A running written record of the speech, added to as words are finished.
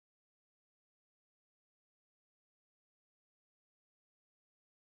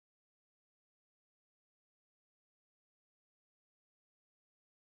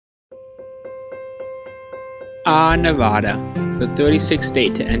Nevada, the 36th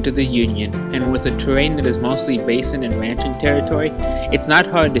state to enter the Union, and with a terrain that is mostly basin and ranching territory, it's not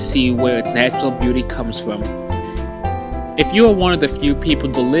hard to see where its natural beauty comes from. If you are one of the few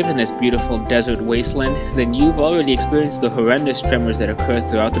people to live in this beautiful desert wasteland, then you've already experienced the horrendous tremors that occur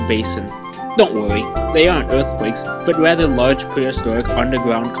throughout the basin. Don't worry, they aren't earthquakes, but rather large prehistoric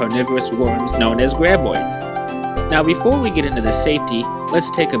underground carnivorous worms known as graboids. Now before we get into the safety,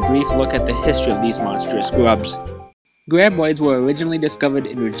 let's take a brief look at the history of these monstrous grubs. Graboids were originally discovered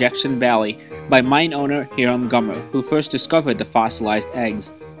in Rejection Valley by mine owner Hiram Gummer, who first discovered the fossilized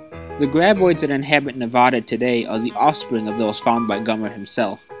eggs. The graboids that inhabit Nevada today are the offspring of those found by Gummer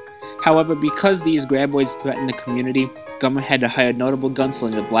himself. However, because these graboids threatened the community, Gummer had to hire notable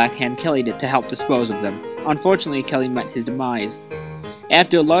gunslinger Black Hand Kelly to help dispose of them. Unfortunately, Kelly met his demise.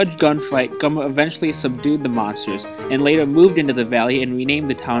 After a large gunfight, Gummer eventually subdued the monsters, and later moved into the valley and renamed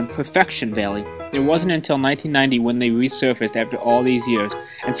the town Perfection Valley. It wasn't until 1990 when they resurfaced after all these years,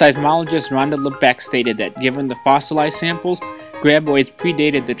 and seismologist Rhonda LeBeck stated that given the fossilized samples, graboids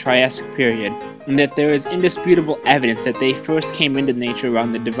predated the Triassic period, and that there is indisputable evidence that they first came into nature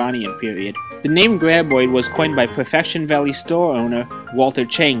around the Devonian period. The name graboid was coined by Perfection Valley store owner Walter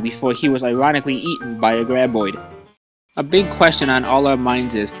Chang before he was ironically eaten by a graboid. A big question on all our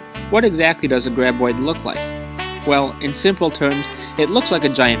minds is, what exactly does a graboid look like? Well, in simple terms, it looks like a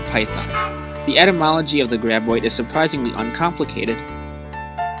giant python. The etymology of the graboid is surprisingly uncomplicated.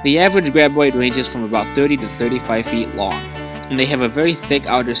 The average graboid ranges from about 30 to 35 feet long, and they have a very thick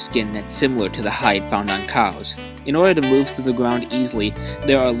outer skin that's similar to the hide found on cows. In order to move through the ground easily,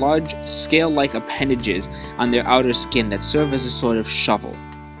 there are large, scale-like appendages on their outer skin that serve as a sort of shovel.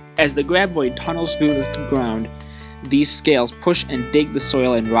 As the graboid tunnels through the ground, these scales push and dig the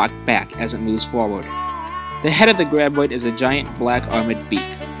soil and rock back as it moves forward. The head of the graboid is a giant black armored beak.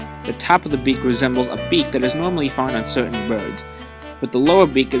 The top of the beak resembles a beak that is normally found on certain birds, but the lower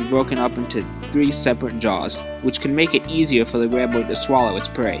beak is broken up into 3 separate jaws, which can make it easier for the graboid to swallow its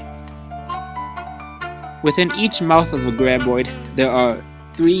prey. Within each mouth of a graboid, there are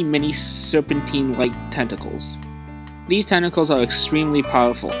 3 mini serpentine-like tentacles. These tentacles are extremely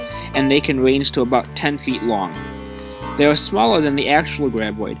powerful, and they can range to about 10 feet long. They are smaller than the actual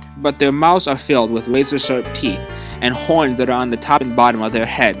graboid, but their mouths are filled with razor-sharp teeth and horns that are on the top and bottom of their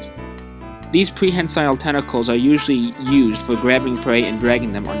heads. These prehensile tentacles are usually used for grabbing prey and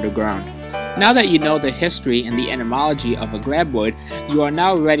dragging them underground. Now that you know the history and the etymology of a graboid, you are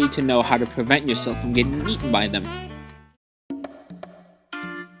now ready to know how to prevent yourself from getting eaten by them.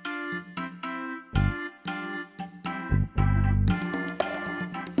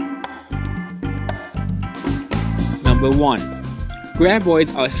 Number 1.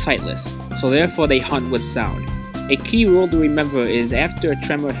 Graboids are sightless, so therefore they hunt with sound. A key rule to remember is after a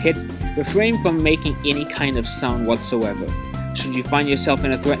tremor hits, refrain from making any kind of sound whatsoever. Should you find yourself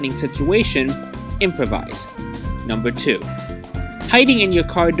in a threatening situation, improvise. Number 2. Hiding in your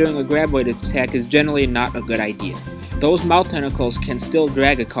car during a graboid attack is generally not a good idea. Those mouth tentacles can still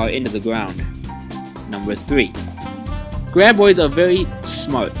drag a car into the ground. Number 3. Graboids are very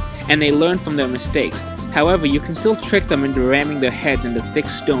smart, and they learn from their mistakes. However, you can still trick them into ramming their heads into thick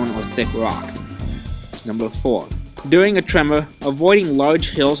stone or thick rock. Number 4. During a tremor, avoiding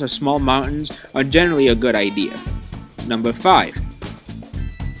large hills or small mountains are generally a good idea. Number 5.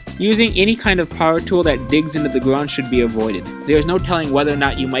 Using any kind of power tool that digs into the ground should be avoided. There is no telling whether or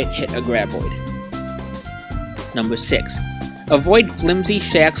not you might hit a graboid. Number 6. Avoid flimsy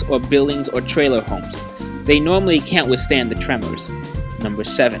shacks or buildings or trailer homes. They normally can't withstand the tremors. Number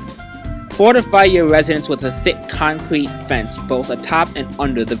 7. Fortify your residence with a thick concrete fence both atop and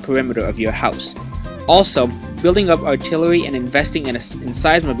under the perimeter of your house. Also, building up artillery and investing in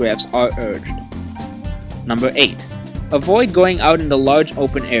seismographs are urged. Number 8. Avoid going out into large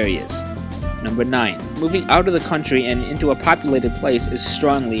open areas. Number 9. Moving out of the country and into a populated place is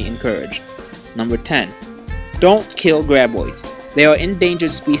strongly encouraged. Number 10. Don't kill graboids. They are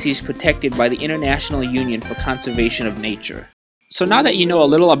endangered species protected by the International Union for Conservation of Nature. So now that you know a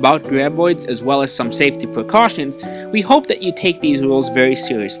little about graboids as well as some safety precautions, we hope that you take these rules very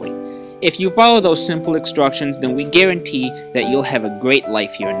seriously. If you follow those simple instructions, then we guarantee that you'll have a great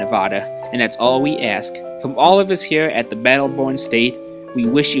life here in Nevada, and that's all we ask. From all of us here at the Battleborn State, we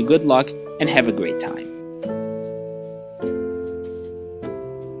wish you good luck and have a great time.